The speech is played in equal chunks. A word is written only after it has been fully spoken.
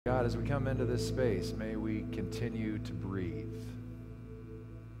God, as we come into this space, may we continue to breathe.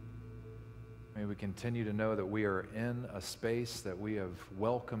 May we continue to know that we are in a space that we have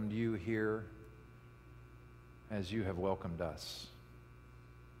welcomed you here as you have welcomed us.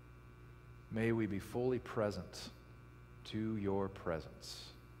 May we be fully present to your presence.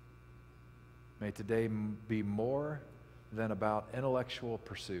 May today be more than about intellectual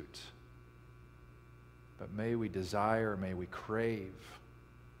pursuit, but may we desire, may we crave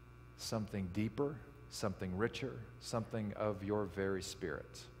something deeper, something richer, something of your very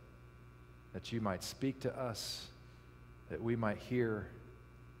Spirit, that you might speak to us, that we might hear,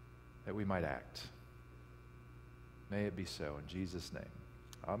 that we might act. May it be so in Jesus' name.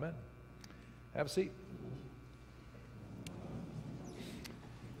 Amen. Have a seat.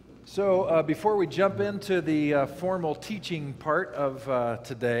 So before we jump into the formal teaching part of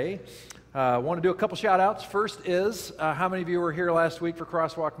today, I want to do a couple shout-outs. First is, how many of you were here last week for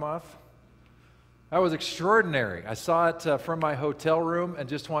Crosswalk Month? That was extraordinary. I saw it from my hotel room and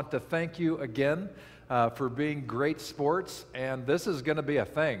just want to thank you again for being great sports. And this is going to be a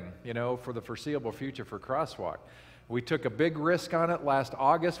thing, for the foreseeable future for Crosswalk. We took a big risk on it last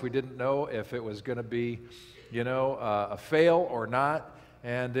August. We didn't know if it was going to be, a fail or not.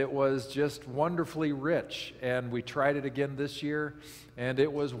 And it was just wonderfully rich. And we tried it again this year, and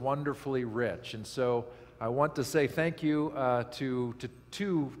it was wonderfully rich. And so I want to say thank you to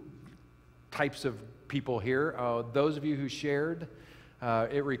two types of people here. Those of you who shared,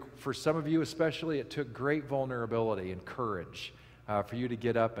 for some of you especially, it took great vulnerability and courage for you to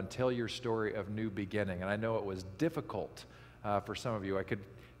get up and tell your story of new beginning. And I know it was difficult for some of you.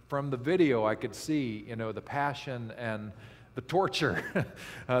 From the video, I could see, the passion and the torture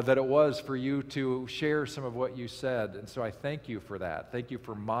that it was for you to share some of what you said. And so I thank you for that. Thank you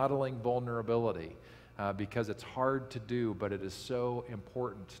for modeling vulnerability because it's hard to do, but it is so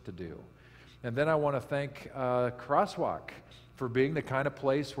important to do. And then I want to thank Crosswalk for being the kind of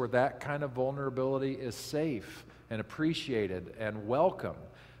place where that kind of vulnerability is safe and appreciated and welcome.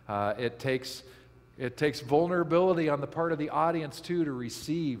 It takes vulnerability on the part of the audience, too, to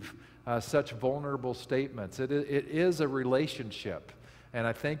receive such vulnerable statements. It is a relationship, and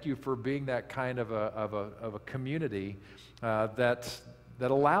I thank you for being that kind of a community that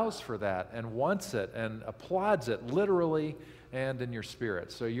allows for that and wants it and applauds it literally and in your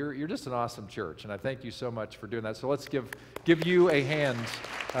spirit. So you're just an awesome church, and I thank you so much for doing that. So let's give you a hand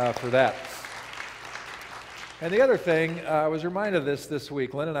for that. And the other thing, I was reminded of this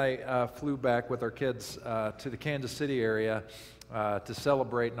week. Lynn and I flew back with our kids to the Kansas City area to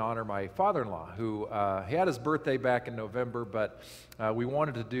celebrate and honor my father-in-law, who he had his birthday back in November, but we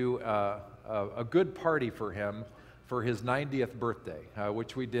wanted to do a good party for him for his 90th birthday,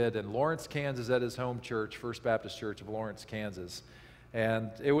 which we did in Lawrence, Kansas at his home church, First Baptist Church of Lawrence, Kansas.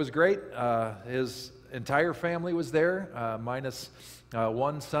 And it was great. His entire family was there, minus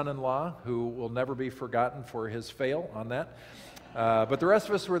one son-in-law who will never be forgotten for his fail on that. But the rest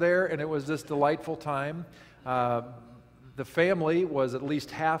of us were there, and it was this delightful time. The family was at least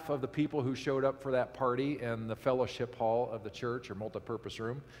half of the people who showed up for that party in the fellowship hall of the church or multipurpose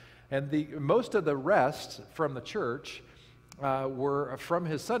room. And most of the rest from the church were from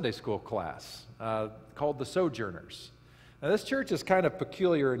his Sunday school class called the Sojourners. Now, this church is kind of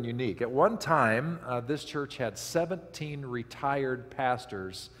peculiar and unique. At one time, this church had 17 retired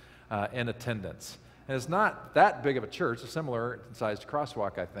pastors in attendance. And it's not that big of a church, it's similar in size to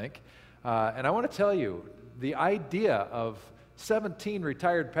Crosswalk, I think. And I want to tell you, the idea of 17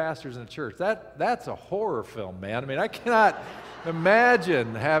 retired pastors in a church, that's a horror film, man. I mean, I cannot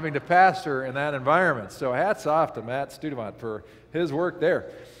imagine having to pastor in that environment. So hats off to Matt Studemont for his work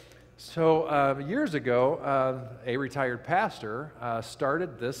there. So years ago, a retired pastor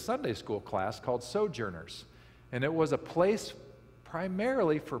started this Sunday school class called Sojourners. And it was a place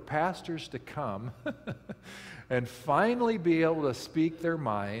primarily for pastors to come and finally be able to speak their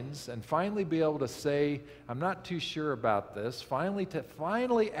minds and finally be able to say, I'm not too sure about this,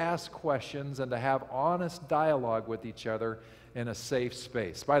 finally ask questions and to have honest dialogue with each other in a safe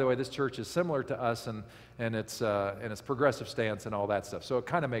space. By the way, this church is similar to us in its progressive stance and all that stuff. So it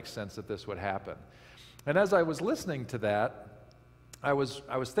kind of makes sense that this would happen. And as I was listening to that, I was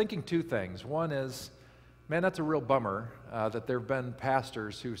thinking two things. One is, man, that's a real bummer that there have been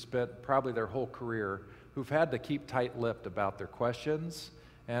pastors who spent probably their whole career who've had to keep tight-lipped about their questions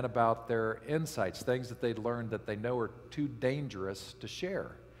and about their insights, things that they'd learned that they know are too dangerous to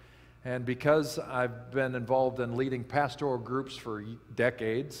share. And because I've been involved in leading pastoral groups for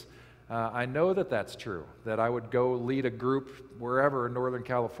decades, I know that that's true, that I would go lead a group wherever in Northern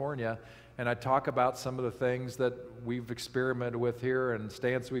California, and I'd talk about some of the things that we've experimented with here and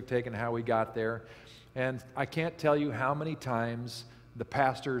stance we've taken, how we got there. And I can't tell you how many times the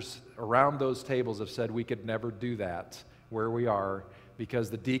pastors around those tables have said we could never do that where we are, because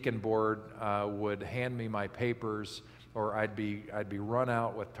the deacon board would hand me my papers, or I'd be run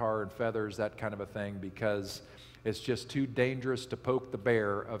out with tar and feathers, that kind of a thing, because it's just too dangerous to poke the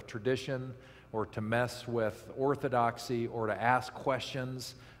bear of tradition, or to mess with orthodoxy, or to ask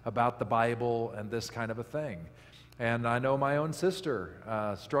questions about the Bible and this kind of a thing. And I know my own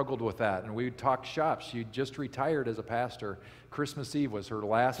sister struggled with that, and we'd talk shop. She just retired as a pastor. Christmas Eve was her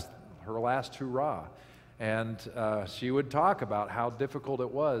last hurrah. And she would talk about how difficult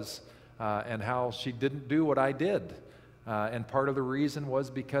it was and how she didn't do what I did. And part of the reason was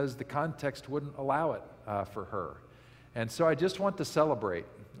because the context wouldn't allow it for her. And so I just want to celebrate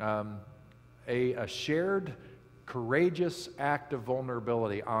a shared, courageous act of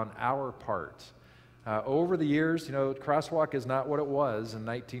vulnerability on our part. Over the years, Crosswalk is not what it was in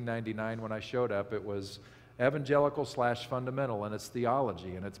 1999 when I showed up. It was evangelical/fundamental in its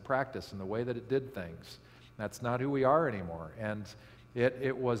theology and its practice and the way that it did things. That's not who we are anymore. And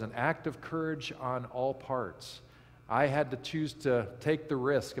it was an act of courage on all parts. I had to choose to take the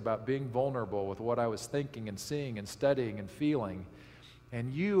risk about being vulnerable with what I was thinking and seeing and studying and feeling.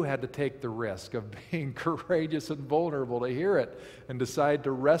 And you had to take the risk of being courageous and vulnerable to hear it and decide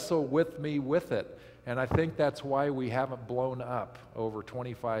to wrestle with me with it. And I think that's why we haven't blown up over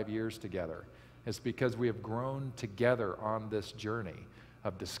 25 years together. It's because we have grown together on this journey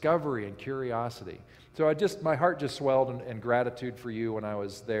of discovery and curiosity. So my heart just swelled in gratitude for you when I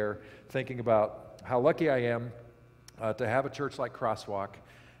was there, thinking about how lucky I am to have a church like Crosswalk,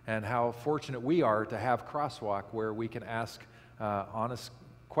 and how fortunate we are to have Crosswalk where we can ask honest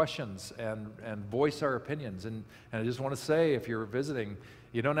questions and voice our opinions. And I just want to say, if you're visiting,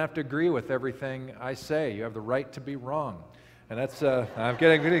 you don't have to agree with everything I say. You have the right to be wrong. And that's, I'm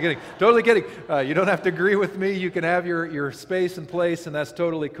kidding, totally kidding. You don't have to agree with me. You can have your space and place, and that's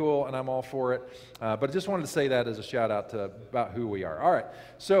totally cool, and I'm all for it. But I just wanted to say that as a shout out about who we are. All right,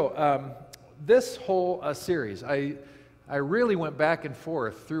 so this whole series, I really went back and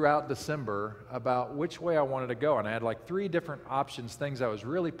forth throughout December about which way I wanted to go, and I had like 3 different options, things I was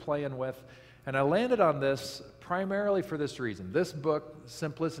really playing with, and I landed on this primarily for this reason. This book,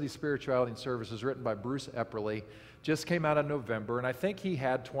 Simplicity, Spirituality, and Service, is written by Bruce Epperly, just came out in November, and I think he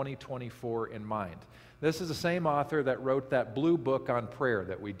had 2024 in mind. This is the same author that wrote that blue book on prayer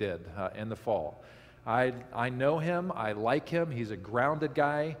that we did in the fall. I know him, I like him, he's a grounded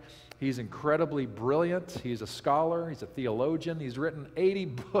guy. He's incredibly brilliant. He's a scholar. He's a theologian. He's written 80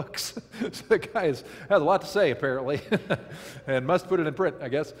 books. So the guy has a lot to say, apparently, and must put it in print, I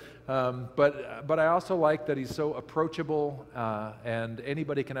guess. But I also like that he's so approachable, and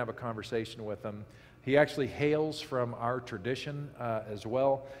anybody can have a conversation with him. He actually hails from our tradition as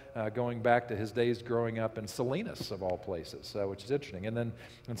well, going back to his days growing up in Salinas, of all places, which is interesting, and then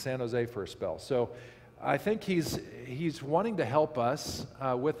in San Jose for a spell. So I think he's wanting to help us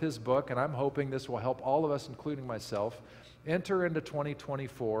with his book, and I'm hoping this will help all of us, including myself, enter into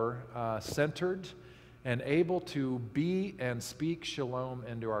 2024 centered and able to be and speak shalom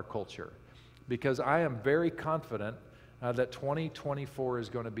into our culture. Because I am very confident that 2024 is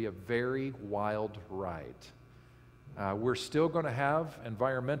going to be a very wild ride. We're still going to have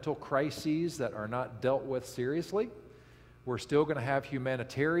environmental crises that are not dealt with seriously. We're still going to have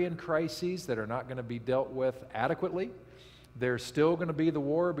humanitarian crises that are not going to be dealt with adequately. There's still going to be the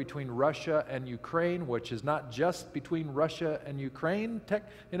war between Russia and Ukraine, which is not just between Russia and Ukraine,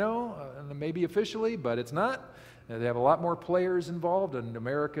 maybe officially, but it's not. They have a lot more players involved, and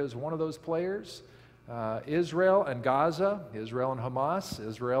America is one of those players. Israel and Gaza, Israel and Hamas,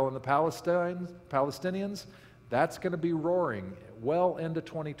 Israel and the Palestinians, that's going to be roaring well into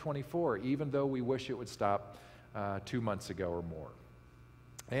 2024, even though we wish it would stop 2 months ago or more.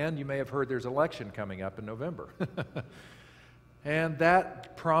 And you may have heard there's an election coming up in November. And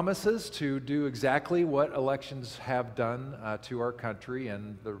that promises to do exactly what elections have done to our country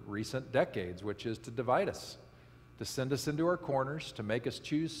in the recent decades, which is to divide us, to send us into our corners, to make us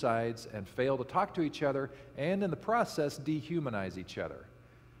choose sides and fail to talk to each other, and in the process dehumanize each other.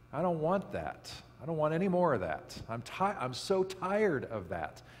 I don't want that. I don't want any more of that. I'm so tired of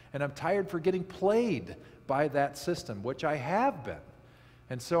that. And I'm tired for getting played by that system, which I have been.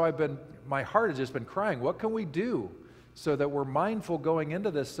 And so my heart has just been crying, what can we do so that we're mindful going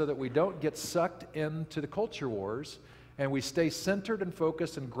into this, so that we don't get sucked into the culture wars, and we stay centered and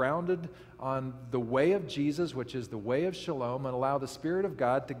focused and grounded on the way of Jesus, which is the way of shalom, and allow the Spirit of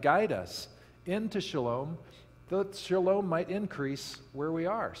God to guide us into shalom the shalom might increase where we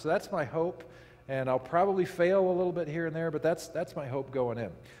are. So that's my hope, and I'll probably fail a little bit here and there, but that's my hope going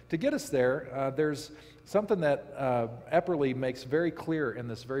in. To get us there, there's something that Epperly makes very clear in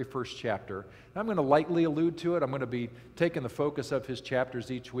this very first chapter. I'm going to lightly allude to it. I'm going to be taking the focus of his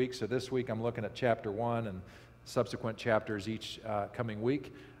chapters each week. So this week I'm looking at chapter 1 and subsequent chapters each coming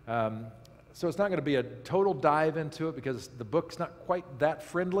week. So it's not going to be a total dive into it because the book's not quite that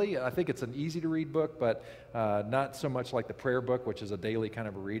friendly. I think it's an easy-to-read book, but not so much like the prayer book, which is a daily kind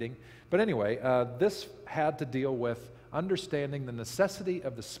of a reading. But anyway, this had to deal with understanding the necessity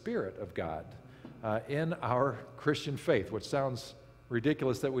of the Spirit of God in our Christian faith, which sounds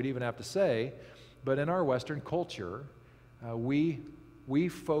ridiculous that we'd even have to say, but in our Western culture, we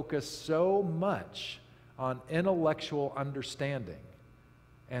focus so much on intellectual understanding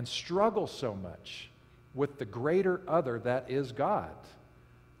and struggle so much with the greater other that is God,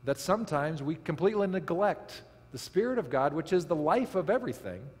 that sometimes we completely neglect the Spirit of God, which is the life of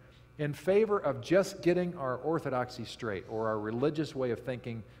everything, in favor of just getting our orthodoxy straight or our religious way of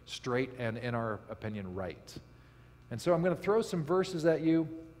thinking straight and, in our opinion, right. And so I'm going to throw some verses at you.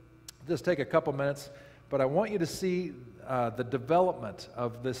 Just take a couple minutes, but I want you to see the development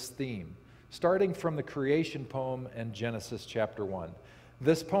of this theme, starting from the creation poem in Genesis chapter 1.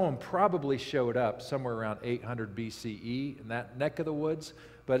 This poem probably showed up somewhere around 800 BCE in that neck of the woods,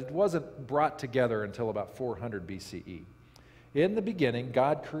 but it wasn't brought together until about 400 BCE. In the beginning,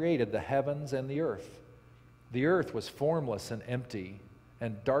 God created the heavens and the earth. The earth was formless and empty,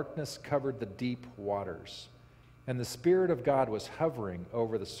 and darkness covered the deep waters. And the Spirit of God was hovering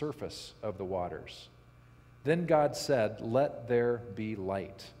over the surface of the waters. Then God said, "Let there be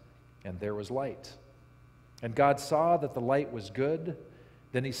light." And there was light. And God saw that the light was good.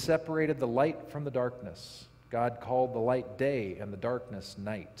 Then he separated the light from the darkness. God called the light day and the darkness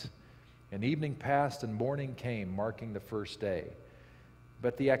night. And evening passed and morning came, marking the first day.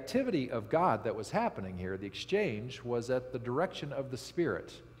 But the activity of God that was happening here, the exchange, was at the direction of the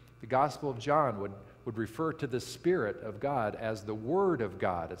Spirit. The Gospel of John would refer to the Spirit of God as the Word of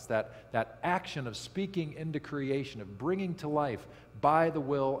God. It's that action of speaking into creation, of bringing to life by the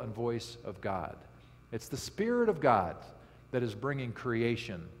will and voice of God. It's the Spirit of God that is bringing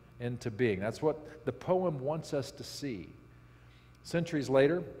creation into being. That's what the poem wants us to see. Centuries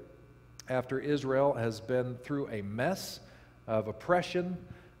later, after Israel has been through a mess of oppression,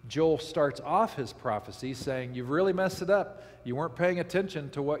 Joel starts off his prophecy saying, "You've really messed it up. You weren't paying attention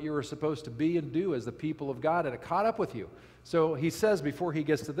to what you were supposed to be and do as the people of God, and it caught up with you." So he says, before he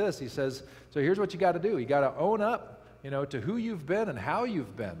gets to this, he says, so here's what you got to do. You got to own up, to who you've been and how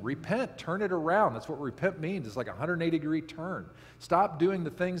you've been. Repent, turn it around. That's what repent means. It's like a 180-degree turn. Stop doing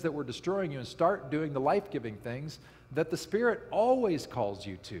the things that were destroying you and start doing the life-giving things that the Spirit always calls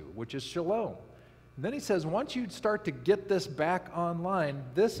you to, which is shalom. And then he says, once you start to get this back online,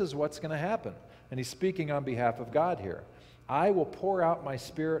 this is what's going to happen. And he's speaking on behalf of God here. "I will pour out my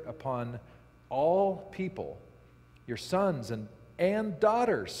Spirit upon all people. Your sons and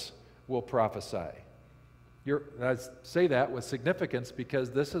daughters will prophesy." I say that with significance because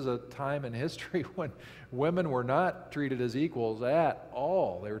this is a time in history when women were not treated as equals at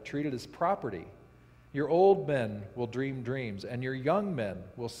all. They were treated as property. "Your old men will dream dreams, and your young men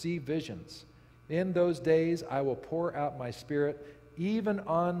will see visions. In those days I will pour out my Spirit even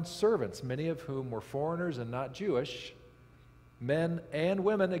on servants, many of whom were foreigners and not Jewish, men and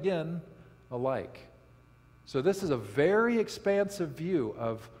women, again, alike." So this is a very expansive view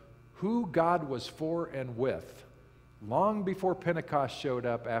of who God was for and with, long before Pentecost showed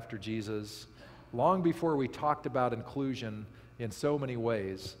up after Jesus, long before we talked about inclusion in so many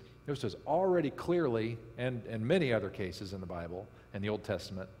ways. This was already clearly, and in many other cases in the Bible and the Old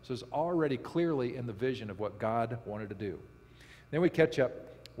Testament, so it's already clearly in the vision of what God wanted to do. Then we catch up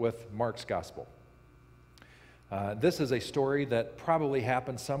with Mark's Gospel. This is a story that probably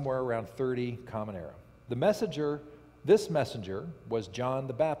happened somewhere around 30 Common Era. This messenger was John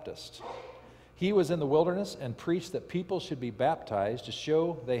the Baptist. He was in the wilderness and preached that people should be baptized to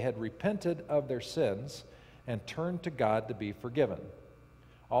show they had repented of their sins and turned to God to be forgiven.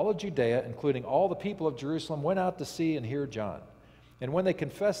 All of Judea, including all the people of Jerusalem, went out to see and hear John. And when they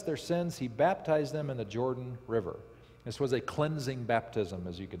confessed their sins, he baptized them in the Jordan River. This was a cleansing baptism,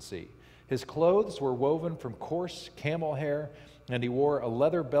 as you can see. His clothes were woven from coarse camel hair, and he wore a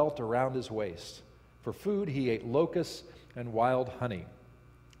leather belt around his waist. For food, he ate locusts and wild honey.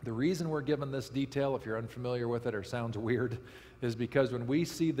 The reason we're given this detail, if you're unfamiliar with it or sounds weird, is because when we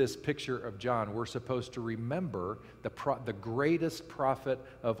see this picture of John, we're supposed to remember the greatest prophet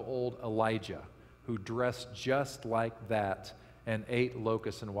of old, Elijah, who dressed just like that and ate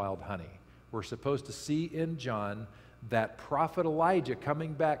locusts and wild honey. we're supposed to see in John that prophet Elijah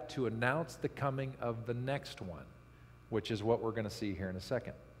coming back to announce the coming of the next one, which is what we're going to see here in a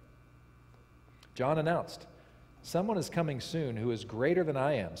second. John announced, "Someone is coming soon who is greater than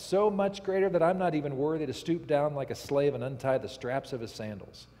I am, so much greater that I'm not even worthy to stoop down like a slave and untie the straps of his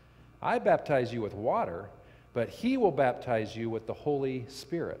sandals. I baptize you with water, but he will baptize you with the Holy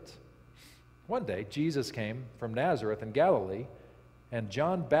Spirit." One day, Jesus came from Nazareth in Galilee, and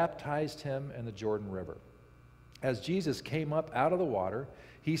John baptized him in the Jordan River. As Jesus came up out of the water,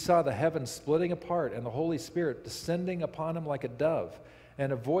 he saw the heavens splitting apart and the Holy Spirit descending upon him like a dove.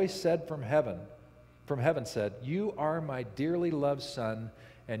 And a voice said from heaven said, "You are my dearly loved Son,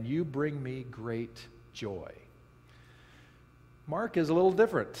 and you bring me great joy." Mark is a little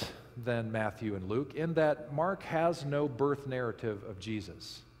different than Matthew and Luke in that Mark has no birth narrative of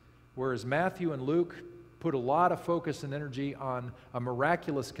Jesus. Whereas Matthew and Luke put a lot of focus and energy on a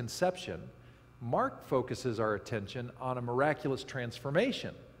miraculous conception, Mark focuses our attention on a miraculous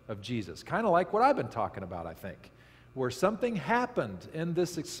transformation of Jesus. Kind of like what I've been talking about, I think, where something happened in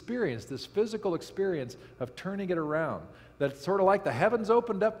this experience, this physical experience of turning it around. That's sort of like the heavens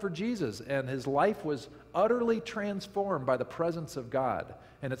opened up for Jesus and his life was utterly transformed by the presence of God.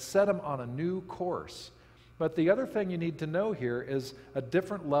 And it set him on a new course. But the other thing you need to know here is a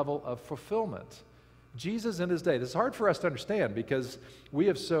different level of fulfillment. Jesus in his day, this is hard for us to understand because we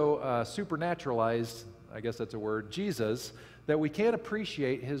have so supernaturalized, I guess that's a word, Jesus, that we can't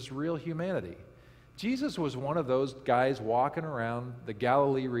appreciate his real humanity. Jesus was one of those guys walking around the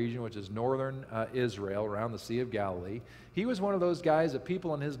Galilee region, which is northern Israel, around the Sea of Galilee. He was one of those guys that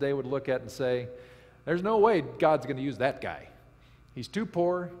people in his day would look at and say, "There's no way God's going to use that guy. He's too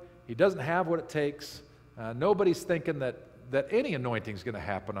poor. He doesn't have what it takes. Nobody's thinking that any anointing is going to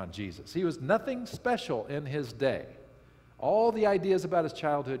happen on Jesus." He was nothing special in his day. All the ideas about his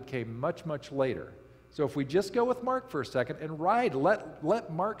childhood came much, much later. So if we just go with Mark for a second and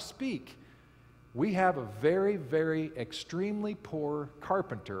let Mark speak, we have a very, very extremely poor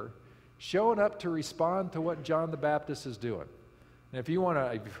carpenter showing up to respond to what John the Baptist is doing. And if you want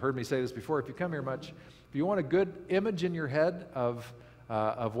to, you've heard me say this before, if you come here much, if you want a good image in your head of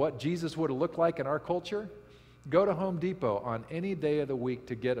what Jesus would have looked like in our culture, go to Home Depot on any day of the week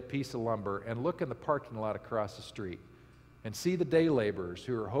to get a piece of lumber and look in the parking lot across the street and see the day laborers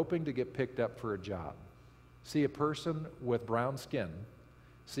who are hoping to get picked up for a job. See a person with brown skin.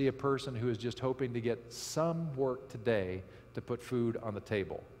 See a person who is just hoping to get some work today to put food on the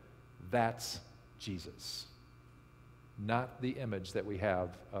table. That's Jesus. Not the image that we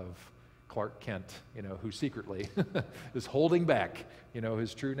have of Clark Kent, who secretly is holding back,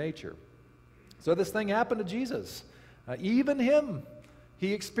 his true nature. So this thing happened to Jesus. Even him,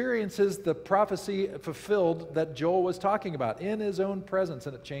 he experiences the prophecy fulfilled that Joel was talking about in his own presence,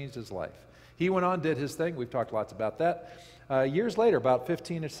 and it changed his life. He went on, did his thing. We've talked lots about that. Years later, about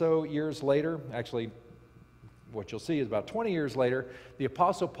 15 or so years later, actually, what you'll see is about 20 years later, the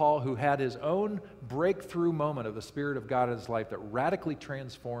Apostle Paul, who had his own breakthrough moment of the Spirit of God in his life that radically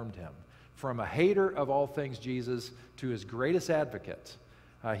transformed him from a hater of all things Jesus to his greatest advocate.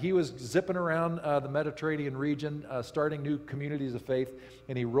 He was zipping around the Mediterranean region, starting new communities of faith,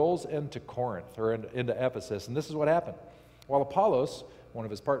 and he rolls into Corinth, or into Ephesus, and this is what happened. While Apollos, one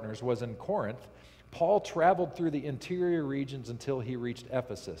of his partners, was in Corinth, Paul traveled through the interior regions until he reached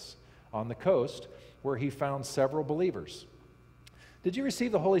Ephesus on the coast, where he found several believers. "Did you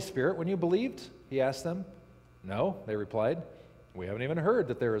receive the Holy Spirit when you believed?" he asked them. "No," they replied. "We haven't even heard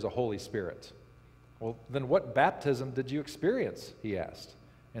that there is a Holy Spirit." "Well, then what baptism did you experience?" he asked.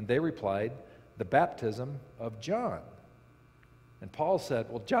 And they replied, "The baptism of John." And Paul said,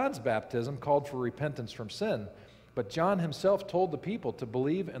 "Well, John's baptism called for repentance from sin, but John himself told the people to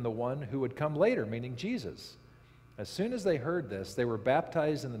believe in the one who would come later, meaning Jesus." As soon as they heard this, they were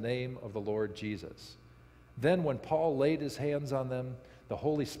baptized in the name of the Lord Jesus. Then when Paul laid his hands on them, the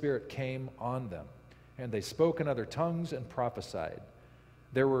Holy Spirit came on them, and they spoke in other tongues and prophesied.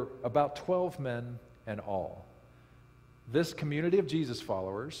 There were about 12 men in all. This community of Jesus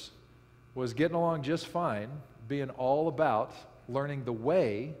followers was getting along just fine, being all about learning the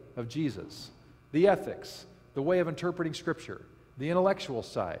way of Jesus, the ethics, the way of interpreting Scripture, the intellectual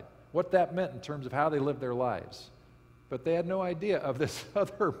side, what that meant in terms of how they lived their lives. But they had no idea of this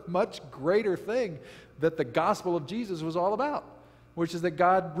other much greater thing that the gospel of Jesus was all about, which is that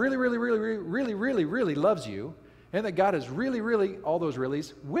God really, really, really, really, really, really, really loves you, and that God is really, really, all those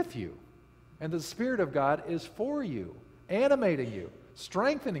reallys, with you. And the Spirit of God is for you, animating you,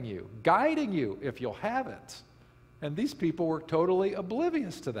 strengthening you, guiding you if you'll have it. And these people were totally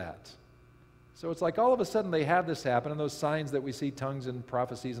oblivious to that. So it's like all of a sudden they have this happen, and those signs that we see, tongues and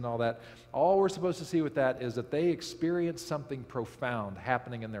prophecies and all that, all we're supposed to see with that is that they experience something profound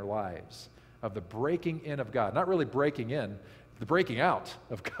happening in their lives of the breaking in of God. Not really breaking in, the breaking out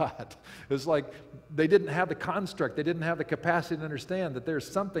of God. It's like they didn't have the construct, they didn't have the capacity to understand that there's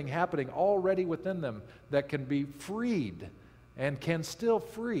something happening already within them that can be freed and can still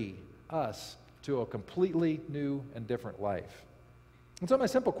free us to a completely new and different life. And so my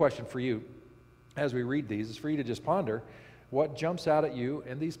simple question for you as we read these is for you to just ponder what jumps out at you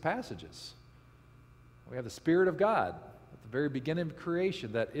in these passages. We have the Spirit of God at the very beginning of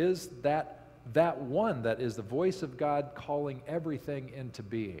creation that is that one that is the voice of God calling everything into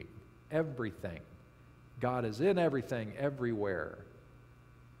being. Everything. God is in everything, everywhere.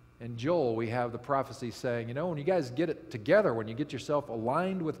 In Joel, we have the prophecy saying, when you guys get it together, when you get yourself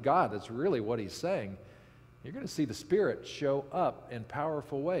aligned with God, that's really what he's saying, you're going to see the Spirit show up in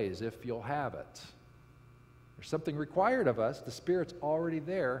powerful ways if you'll have it. There's something required of us. The Spirit's already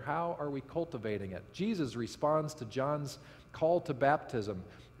there. How are we cultivating it? Jesus responds to John's call to baptism,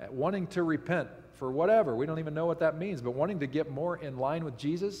 wanting to repent for whatever. We don't even know what that means, but wanting to get more in line with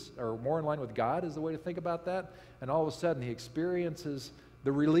Jesus, or more in line with God is the way to think about that. And all of a sudden, he experiences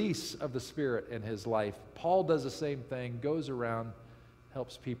the release of the Spirit in his life. Paul does the same thing, goes around,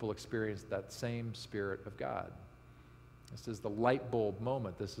 helps people experience that same Spirit of God. This is the light bulb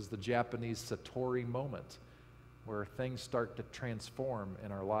moment. This is the Japanese Satori moment where things start to transform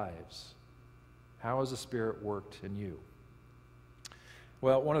in our lives. How has the Spirit worked in you?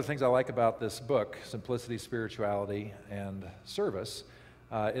 Well, one of the things I like about this book, Simplicity, Spirituality, and Service,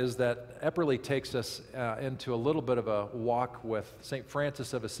 is that Epperly takes us into a little bit of a walk with St.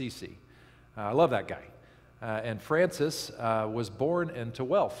 Francis of Assisi. I love that guy. And Francis was born into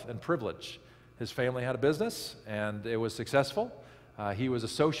wealth and privilege. His family had a business, and it was successful. He was a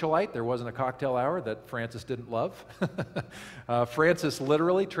socialite. There wasn't a cocktail hour that Francis didn't love. Francis,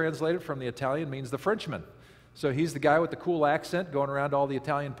 literally translated from the Italian, means the Frenchman. So he's the guy with the cool accent going around to all the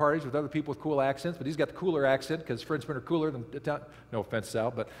Italian parties with other people with cool accents, but he's got the cooler accent because Frenchmen are cooler than Italian. No offense, Sal,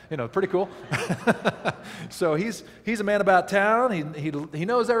 but pretty cool. So he's a man about town. He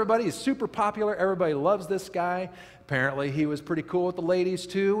knows everybody. He's super popular. Everybody loves this guy. Apparently, he was pretty cool with the ladies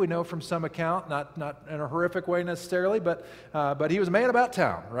too. We know from some account, not in a horrific way necessarily, but he was a man about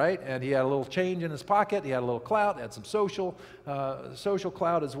town, right? And he had a little change in his pocket. He had a little clout. Had some social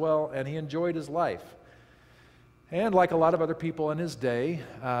clout as well, and he enjoyed his life. And like a lot of other people in his day,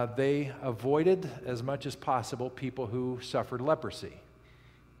 they avoided as much as possible people who suffered leprosy.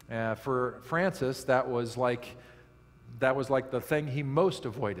 For Francis, that was like the thing he most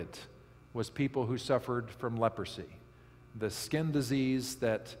avoided, was people who suffered from leprosy, the skin disease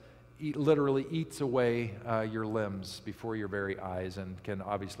that literally eats away your limbs before your very eyes and can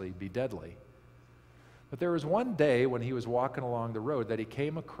obviously be deadly. But there was one day when he was walking along the road that he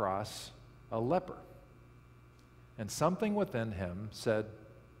came across a leper. And something within him said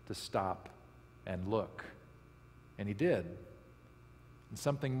to stop and look. And he did. And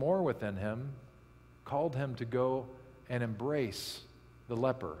something more within him called him to go and embrace the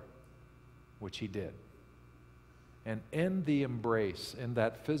leper, which he did. And in the embrace, in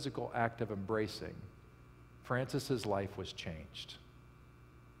that physical act of embracing, Francis's life was changed.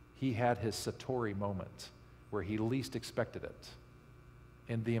 He had his Satori moment where he least expected it.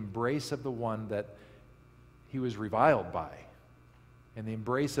 In the embrace of the one that he was reviled by, in the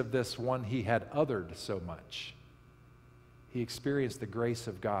embrace of this one he had othered so much, he experienced the grace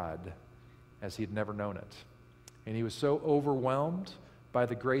of God as he'd never known it. And he was so overwhelmed by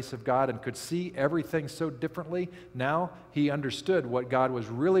the grace of God and could see everything so differently. Now he understood what God was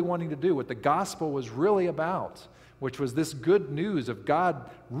really wanting to do, what the gospel was really about, which was this good news of God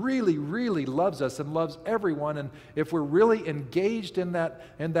really, really loves us and loves everyone. And if we're really engaged in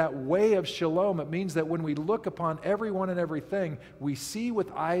that way of shalom, it means that when we look upon everyone and everything, we see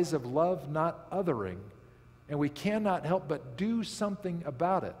with eyes of love, not othering. And we cannot help but do something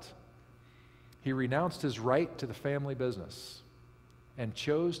about it. He renounced his right to the family business and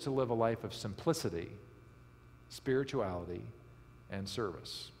chose to live a life of simplicity, spirituality, and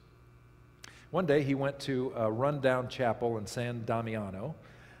service. One day he went to a rundown chapel in San Damiano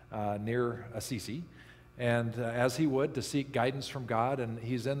near Assisi, and as he would, to seek guidance from God, and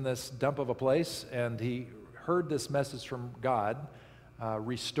he's in this dump of a place, and he heard this message from God,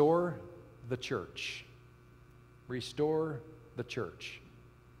 restore the church. Restore the church.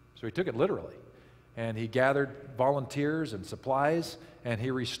 So he took it literally, and he gathered volunteers and supplies, and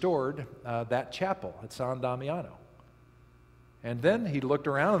he restored that chapel at San Damiano. And then he looked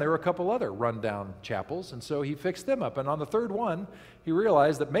around, and there were a couple other rundown chapels, and so he fixed them up. And on the third one, he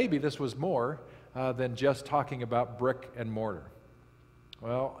realized that maybe this was more than just talking about brick and mortar.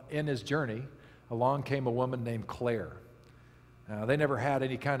 Well, in his journey, along came a woman named Claire. They never had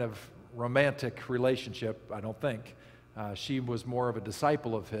any kind of romantic relationship, I don't think. She was more of a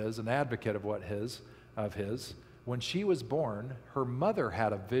disciple of his, an advocate of his. When she was born, her mother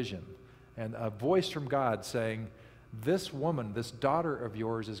had a vision and a voice from God saying, "This woman, this daughter of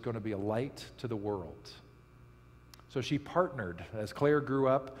yours, is going to be a light to the world." So she partnered, as Claire grew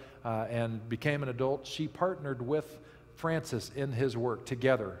up and became an adult, she partnered with Francis in his work.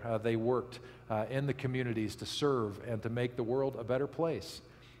 Together, they worked in the communities to serve and to make the world a better place.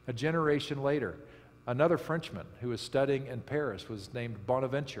 A generation later, another Frenchman who was studying in Paris was named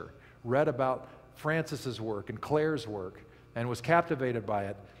Bonaventure, read about Francis's work and Claire's work and was captivated by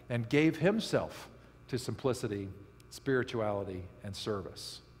it and gave himself to simplicity, spirituality, and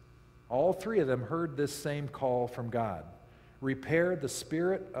service. All three of them heard this same call from God: repair the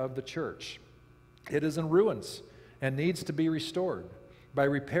spirit of the church. It is in ruins and needs to be restored. By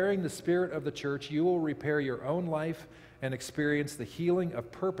repairing the spirit of the church, you will repair your own life and experience the healing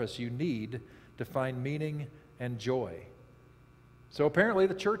of purpose you need to find meaning and joy. So apparently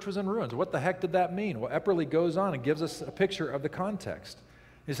the church was in ruins. What the heck did that mean? Well, Epperly goes on and gives us a picture of the context.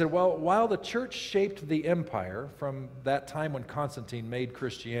 He said, well, while the church shaped the empire from that time when Constantine made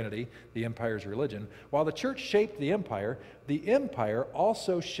Christianity the empire's religion, while the church shaped the empire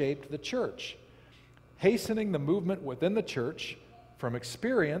also shaped the church, hastening the movement within the church from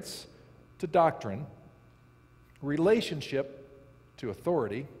experience to doctrine, relationship to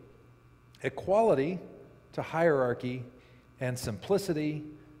authority, equality to hierarchy, and simplicity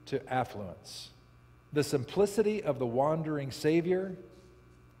to affluence. The simplicity of the wandering Savior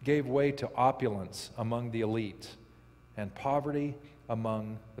gave way to opulence among the elite and poverty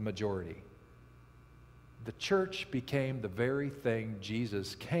among the majority. The church became the very thing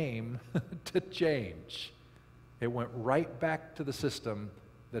Jesus came to change. It went right back to the system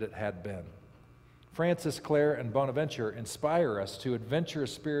that it had been. Francis, Claire, and Bonaventure inspire us to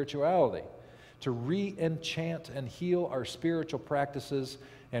adventurous spirituality, to re-enchant and heal our spiritual practices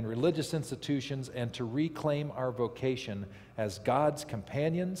and religious institutions, and to reclaim our vocation as God's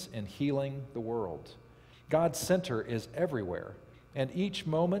companions in healing the world. God's center is everywhere, and each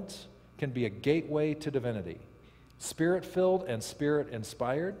moment can be a gateway to divinity. Spirit-filled and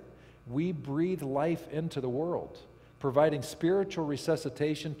Spirit-inspired, we breathe life into the world, providing spiritual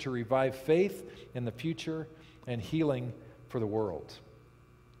resuscitation to revive faith in the future and healing for the world.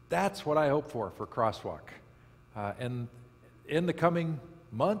 That's what I hope for Crosswalk in the coming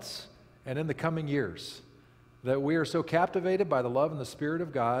months and in the coming years, that we are so captivated by the love and the Spirit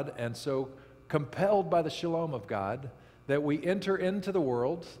of God and so compelled by the shalom of God that we enter into the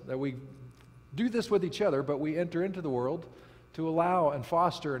world, that we do this with each other, but we enter into the world to allow and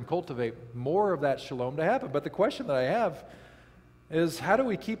foster and cultivate more of that shalom to happen. But the question that I have is, how do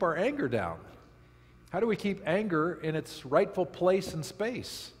we keep our anger down? How do we keep anger in its rightful place and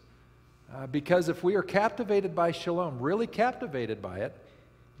space? Because if we are captivated by shalom, really captivated by it,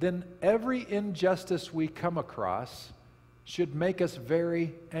 then every injustice we come across should make us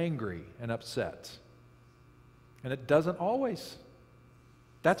very angry and upset. And it doesn't always.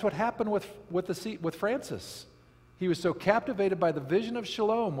 That's what happened with Francis. He was so captivated by the vision of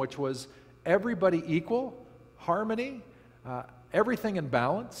shalom, which was everybody equal, harmony, everything in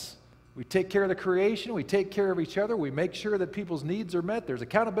balance. We take care of the creation, we take care of each other, we make sure that people's needs are met, there's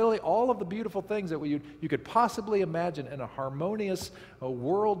accountability, all of the beautiful things that you could possibly imagine in a harmonious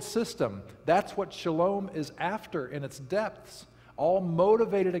world system. That's what shalom is after in its depths, all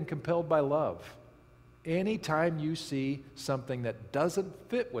motivated and compelled by love. Anytime you see something that doesn't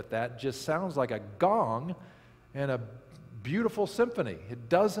fit with that, just sounds like a gong and a beautiful symphony. It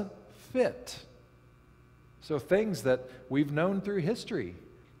doesn't fit. So things that we've known through history,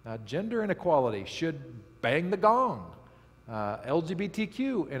 gender inequality should bang the gong.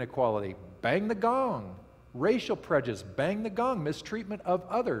 LGBTQ inequality, bang the gong. Racial prejudice, bang the gong. Mistreatment of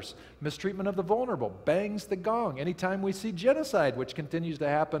others, mistreatment of the vulnerable, bangs the gong. Anytime we see genocide, which continues to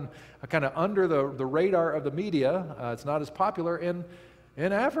happen kind of under the radar of the media, it's not as popular in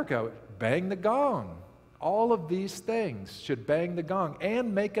Africa, bang the gong. All of these things should bang the gong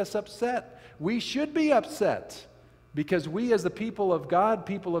and make us upset. We should be upset because we as the people of God,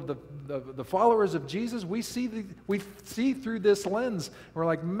 people of the followers of Jesus, we see through this lens. We're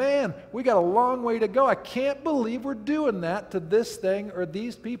like, man, we got a long way to go. I can't believe we're doing that to this thing or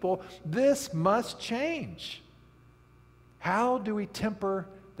these people. This must change. How do we temper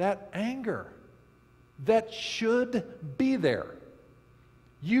that anger? that should be there.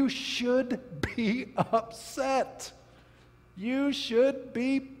 You should be upset. You should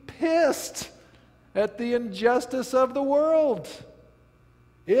be pissed at the injustice of the world.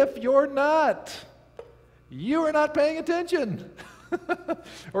 If you're not, you are not paying attention.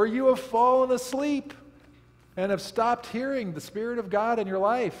 Or you have fallen asleep and have stopped hearing the Spirit of God in your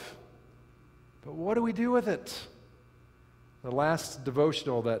life. But what do we do with it? The last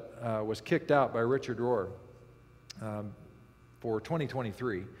devotional that was kicked out by Richard Rohr for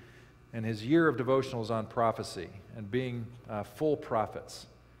 2023, and his year of devotionals on prophecy and being full prophets,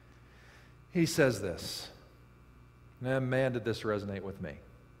 he says this, and man, did this resonate with me.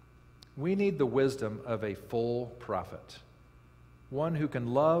 We need the wisdom of a full prophet, one who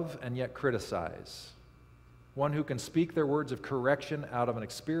can love and yet criticize, one who can speak their words of correction out of an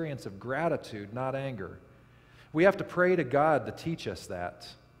experience of gratitude, not anger. We have to pray to God to teach us that.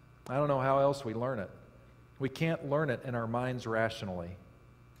 I don't know how else we learn it. We can't learn it in our minds rationally.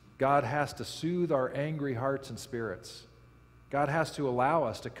 God has to soothe our angry hearts and spirits. God has to allow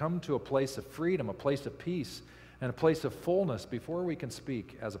us to come to a place of freedom, a place of peace, and a place of fullness before we can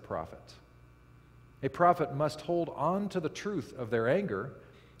speak as a prophet. A prophet must hold on to the truth of their anger,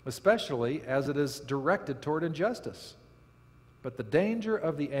 especially as it is directed toward injustice. But the danger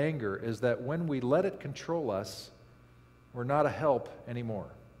of the anger is that when we let it control us, we're not a help anymore.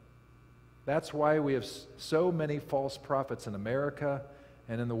 That's why we have so many false prophets in America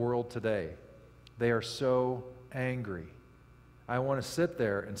and in the world today. They are so angry. I want to sit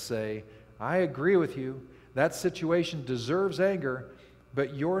there and say, I agree with you. That situation deserves anger,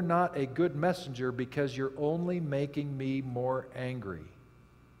 but you're not a good messenger because you're only making me more angry.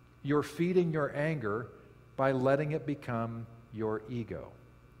 You're feeding your anger by letting it become your ego.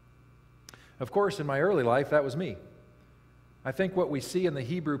 Of course, in my early life, that was me. I think what we see in the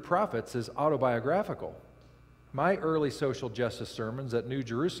Hebrew prophets is autobiographical. My early social justice sermons at New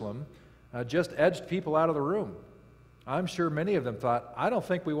Jerusalem just edged people out of the room. I'm sure many of them thought, I don't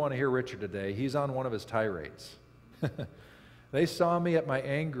think we want to hear Richard today. He's on one of his tirades. They saw me at my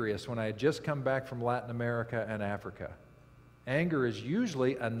angriest when I had just come back from Latin America and Africa. Anger is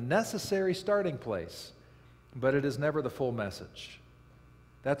usually a necessary starting place, but it is never the full message.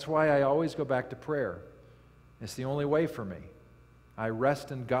 That's why I always go back to prayer. It's the only way for me. I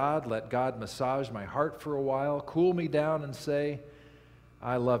rest in God, let God massage my heart for a while, cool me down and say,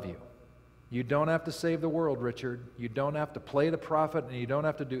 I love you. You don't have to save the world, Richard. You don't have to play the prophet, and you don't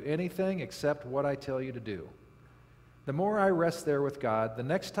have to do anything except what I tell you to do. The more I rest there with God, the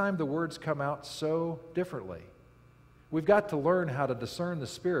next time the words come out so differently. We've got to learn how to discern the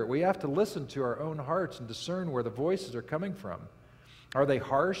Spirit. We have to listen to our own hearts and discern where the voices are coming from. Are they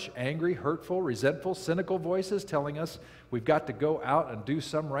harsh, angry, hurtful, resentful, cynical voices telling us we've got to go out and do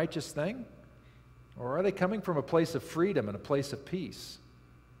some righteous thing? Or are they coming from a place of freedom and a place of peace?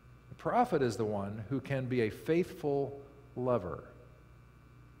 The prophet is the one who can be a faithful lover,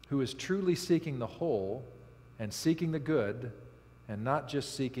 who is truly seeking the whole and seeking the good and not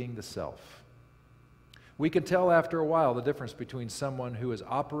just seeking the self. We can tell after a while the difference between someone who is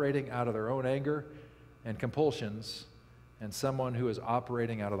operating out of their own anger and compulsions and someone who is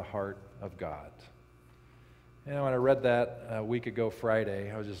operating out of the heart of God. You know, when I read that a week ago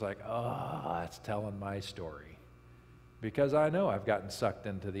Friday, I was just like, oh, that's telling my story. Because I know I've gotten sucked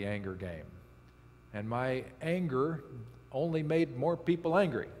into the anger game. And my anger only made more people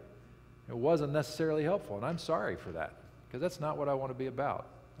angry. It wasn't necessarily helpful, and I'm sorry for that, because that's not what I want to be about.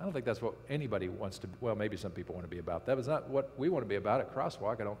 I don't think that's what anybody wants to, well, maybe some people want to be about. That was not what we want to be about at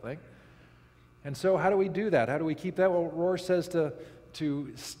Crosswalk, I don't think. And so how do we do that? How do we keep that? Well, Rohr says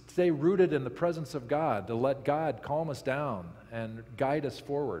to stay rooted in the presence of God, to let God calm us down and guide us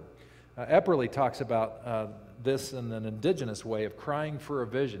forward. Epperly talks about this in an indigenous way of crying for a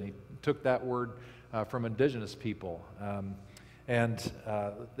vision. He took that word from indigenous people.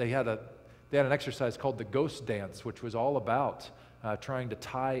 They had an exercise called the ghost dance, which was all about trying to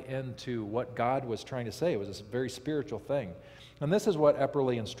tie into what God was trying to say. It was a very spiritual thing. And this is what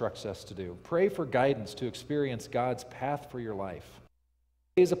Epperly instructs us to do. Pray for guidance to experience God's path for your life.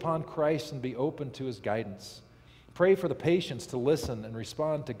 Gaze upon Christ and be open to his guidance. Pray for the patience to listen and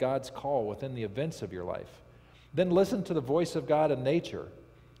respond to God's call within the events of your life. Then listen to the voice of God in nature,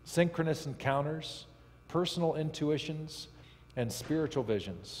 synchronous encounters, personal intuitions, and spiritual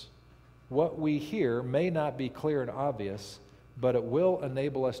visions. What we hear may not be clear and obvious, but it will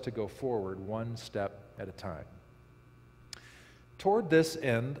enable us to go forward one step at a time. Toward this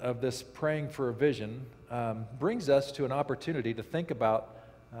end of this praying for a vision brings us to an opportunity to think about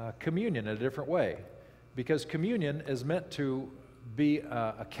communion in a different way, because communion is meant to be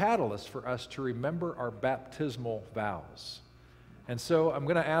a catalyst for us to remember our baptismal vows. And so I'm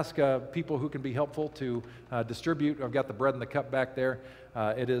going to ask people who can be helpful to distribute. I've got the bread and the cup back there.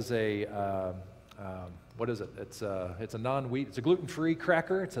 It is a, what is it? It's a non-wheat, it's a gluten-free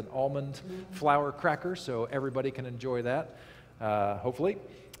cracker. It's an almond flour cracker, so everybody can enjoy that, hopefully.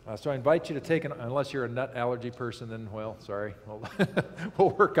 So I invite you to take an, unless you're a nut allergy person, then, well, sorry,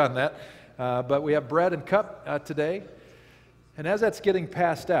 we'll work on that. But we have bread and cup today. And as that's getting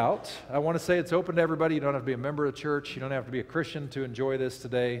passed out, I want to say it's open to everybody. You don't have to be a member of the church. You don't have to be a Christian to enjoy this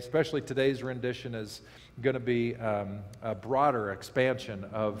today. Especially today's rendition is going to be a broader expansion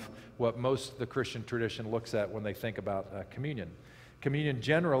of what most of the Christian tradition looks at when they think about communion. Communion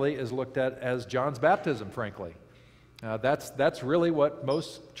generally is looked at as John's baptism, frankly. That's really what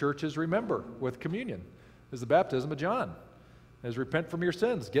most churches remember with communion, is the baptism of John. Is repent from your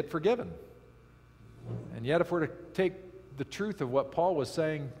sins, get forgiven. And yet if we're to take the truth of what Paul was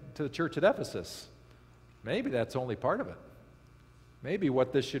saying to the church at Ephesus, maybe that's only part of it. Maybe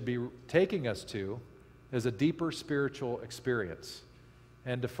what this should be taking us to is a deeper spiritual experience.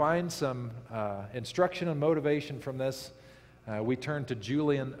 And to find some instruction and motivation from this, we turn to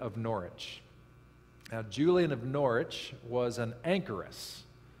Julian of Norwich. Now, Julian of Norwich was an anchoress.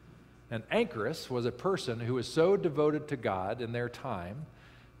 An anchoress was a person who was so devoted to God in their time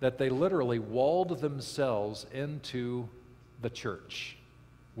that they literally walled themselves into the church,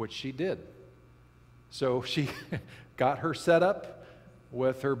 which she did. So she got her set up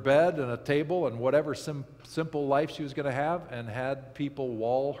with her bed and a table and whatever simple life she was going to have, and had people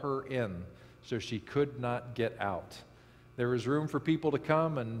wall her in so she could not get out. There was room for people to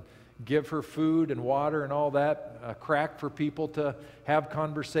come and give her food and water and all that, a crack for people to have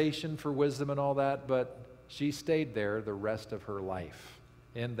conversation for wisdom and all that, but she stayed there the rest of her life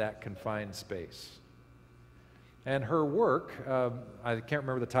in that confined space. And her work, I can't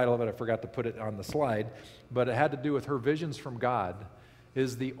remember the title of it, I forgot to put it on the slide, but it had to do with her visions from God,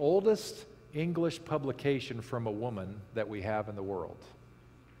 is the oldest English publication from a woman that we have in the world.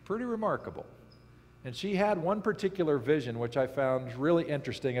 Pretty remarkable. And she had one particular vision, which I found really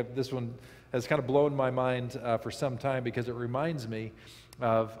interesting. This one has kind of blown my mind for some time, because it reminds me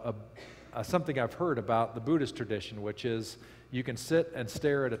of something I've heard about the Buddhist tradition, which is you can sit and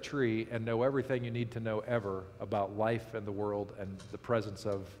stare at a tree and know everything you need to know ever about life and the world and the presence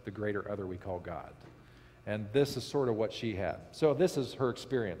of the greater other we call God. And this is sort of what she had. So this is her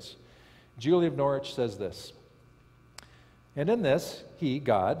experience. Julian of Norwich says this: "And in this, he,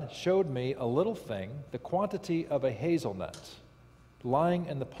 God, showed me a little thing, the quantity of a hazelnut, lying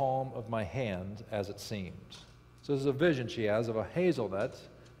in the palm of my hand as it seemed." So this is a vision she has of a hazelnut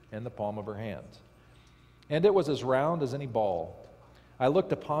in the palm of her hand. "And it was as round as any ball. I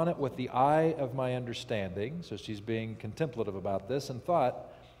looked upon it with the eye of my understanding," so she's being contemplative about this, "and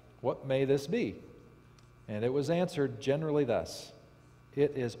thought, what may this be? And it was answered generally thus: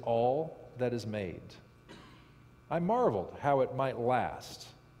 it is all that is made. I marveled how it might last,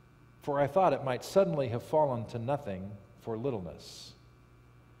 for I thought it might suddenly have fallen to nothing for littleness.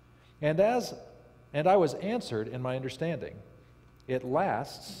 And I was answered in my understanding: it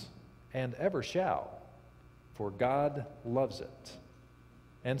lasts and ever shall, for God loves it.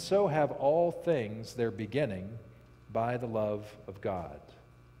 And so have all things their beginning by the love of God.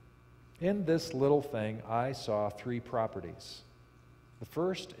 In this little thing I saw three properties. The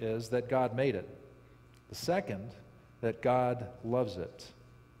first is that God made it. The second, that God loves it.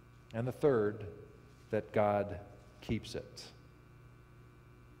 And the third, that God keeps it."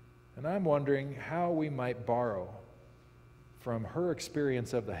 And I'm wondering how we might borrow from her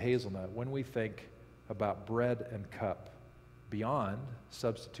experience of the hazelnut when we think about bread and cup, beyond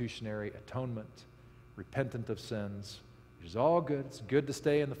substitutionary atonement, repentant of sins, which is all good. It's good to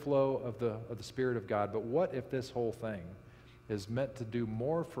stay in the flow of the Spirit of God. But what if this whole thing is meant to do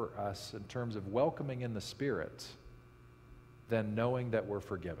more for us in terms of welcoming in the Spirit than knowing that we're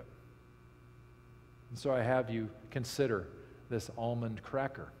forgiven? And so I have you consider this almond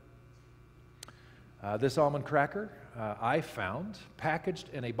cracker. This almond cracker I found packaged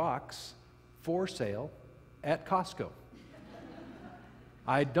in a box for sale at Costco.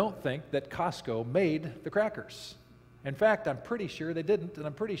 I don't think that Costco made the crackers. In fact, I'm pretty sure they didn't, and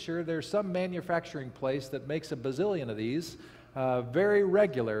I'm pretty sure there's some manufacturing place that makes a bazillion of these very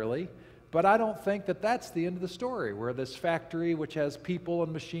regularly, but I don't think that that's the end of the story, where this factory, which has people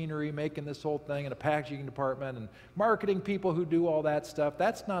and machinery making this whole thing, and a packaging department and marketing people who do all that stuff,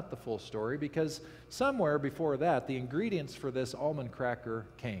 that's not the full story, because somewhere before that, the ingredients for this almond cracker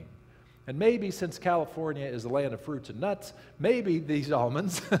came. And maybe since California is the land of fruits and nuts, maybe these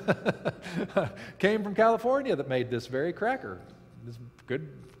almonds came from California that made this very cracker. This could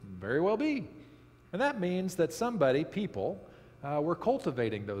very well be. And that means that people were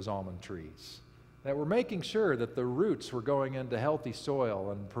cultivating those almond trees, that were making sure that the roots were going into healthy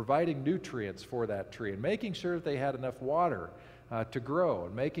soil and providing nutrients for that tree, and making sure that they had enough water to grow,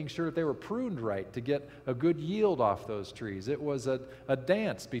 and making sure that they were pruned right to get a good yield off those trees. It was a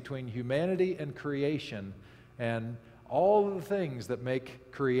dance between humanity and creation, and all of the things that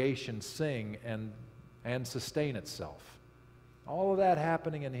make creation sing and sustain itself. All of that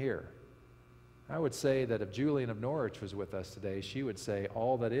happening in here. I would say that if Julian of Norwich was with us today, she would say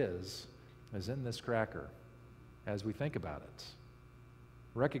all that is in this cracker as we think about it.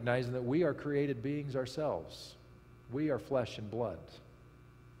 Recognizing that we are created beings ourselves. We are flesh and blood.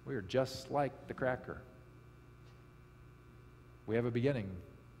 We are just like the cracker. We have a beginning.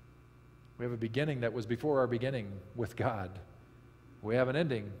 We have a beginning that was before our beginning with God. We have an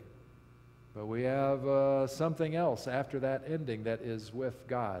ending, but we have something else after that ending that is with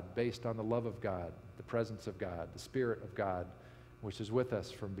God, based on the love of God, the presence of God, the Spirit of God, which is with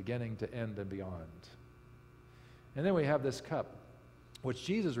us from beginning to end and beyond. And then we have this cup, which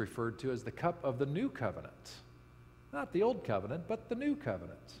Jesus referred to as the cup of the new covenant. Not the old covenant, but the new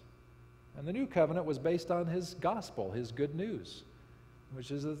covenant. And the new covenant was based on his gospel, his good news,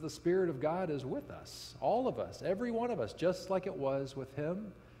 which is that the Spirit of God is with us, all of us, every one of us, just like it was with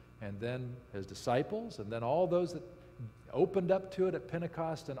him, and then his disciples, and then all those that opened up to it at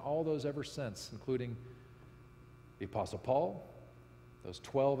Pentecost, and all those ever since, including the Apostle Paul, those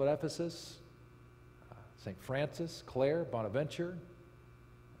 12 at Ephesus, St. Francis, Clare, Bonaventure,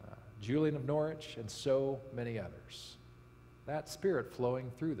 Julian of Norwich, and so many others. That Spirit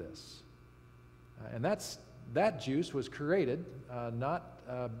flowing through this. And that juice was created not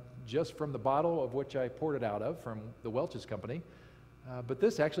just from the bottle of which I poured it out of, from the Welch's Company, but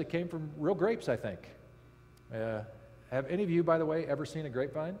this actually came from real grapes, I think. Have any of you, by the way, ever seen a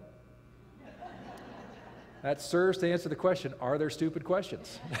grapevine? That serves to answer the question, are there stupid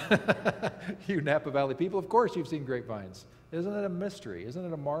questions? You Napa Valley people, of course you've seen grapevines. Isn't it a mystery? Isn't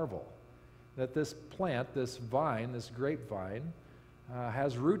it a marvel that this plant, this vine, this grapevine,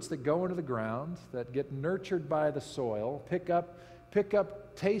 has roots that go into the ground, that get nurtured by the soil, pick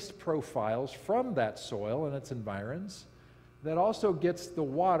up taste profiles from that soil and its environs, that also gets the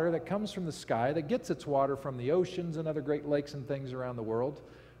water that comes from the sky, that gets its water from the oceans and other great lakes and things around the world,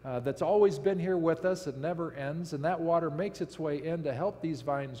 that's always been here with us, it never ends, and that water makes its way in to help these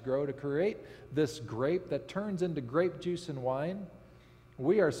vines grow, to create this grape that turns into grape juice and wine.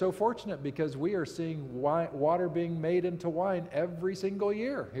 We are so fortunate because we are seeing water being made into wine every single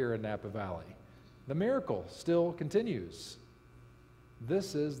year here in Napa Valley. The miracle still continues.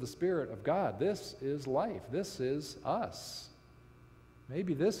 This is the Spirit of God. This is life. This is us.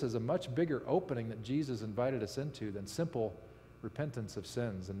 Maybe this is a much bigger opening that Jesus invited us into than simple repentance of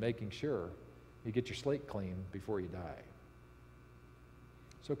sins and making sure you get your slate clean before you die.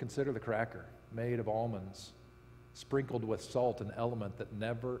 So consider the cracker made of almonds, sprinkled with salt, an element that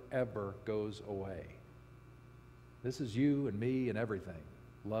never, ever goes away. This is you and me and everything,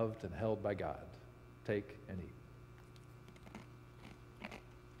 loved and held by God. Take and eat.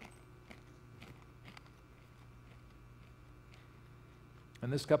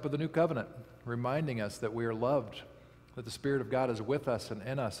 And this cup of the new covenant, reminding us that we are loved, that the Spirit of God is with us and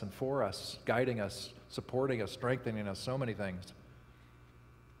in us and for us, guiding us, supporting us, strengthening us, so many things.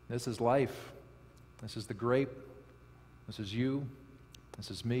 This is life. This is the grape. This is you.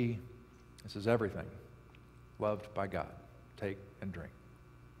 This is me. This is everything. Loved by God. Take and drink.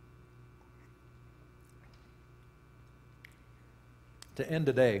 To end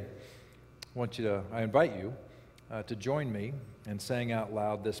today, I invite you to join me in saying out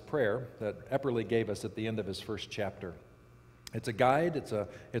loud this prayer that Epperly gave us at the end of his first chapter. It's a guide,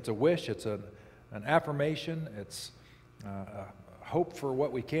 it's a wish, it's an affirmation, it's a hope for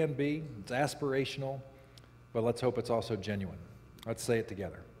what we can be, it's aspirational, but let's hope it's also genuine. Let's say it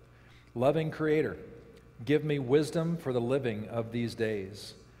together. Loving Creator, give me wisdom for the living of these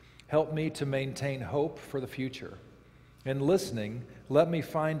days. Help me to maintain hope for the future. In listening, let me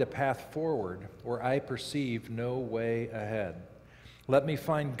find a path forward where I perceive no way ahead. Let me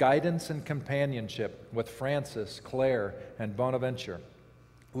find guidance and companionship with Francis, Clare, and Bonaventure.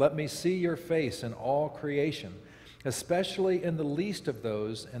 Let me see your face in all creation, especially in the least of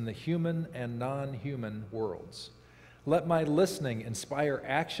those in the human and non-human worlds. Let my listening inspire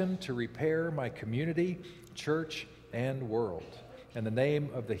action to repair my community, church, and world. In the name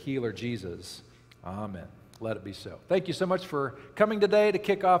of the healer Jesus, amen. Let it be so. Thank you so much for coming today to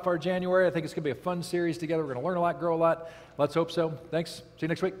kick off our January. I think it's going to be a fun series together. We're going to learn a lot, grow a lot. Let's hope so. Thanks. See you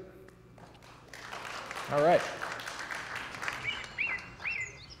next week. All right.